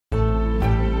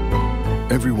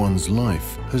Everyone's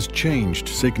life has changed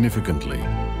significantly,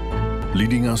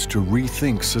 leading us to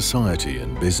rethink society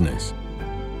and business,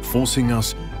 forcing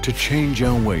us to change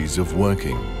our ways of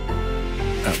working.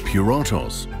 At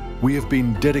Puratos, we have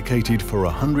been dedicated for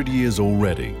 100 years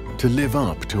already to live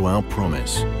up to our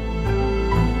promise.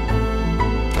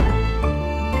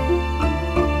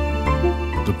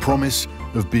 The promise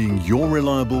of being your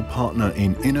reliable partner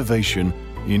in innovation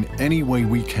in any way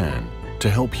we can to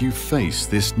help you face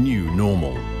this new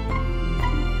normal.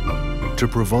 To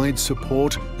provide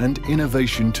support and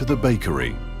innovation to the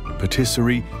bakery,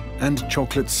 patisserie and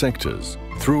chocolate sectors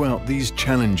throughout these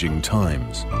challenging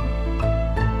times.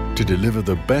 To deliver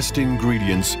the best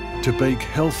ingredients to bake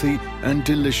healthy and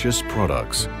delicious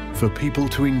products for people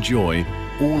to enjoy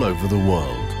all over the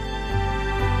world.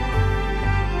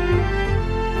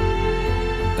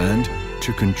 And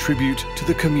to contribute to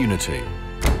the community,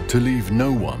 to leave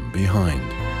no one behind.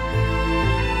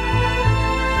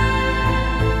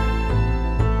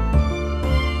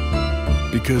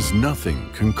 Because nothing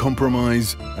can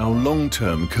compromise our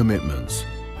long-term commitments.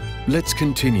 Let's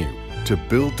continue to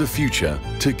build the future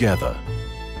together.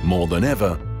 More than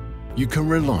ever, you can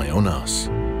rely on us.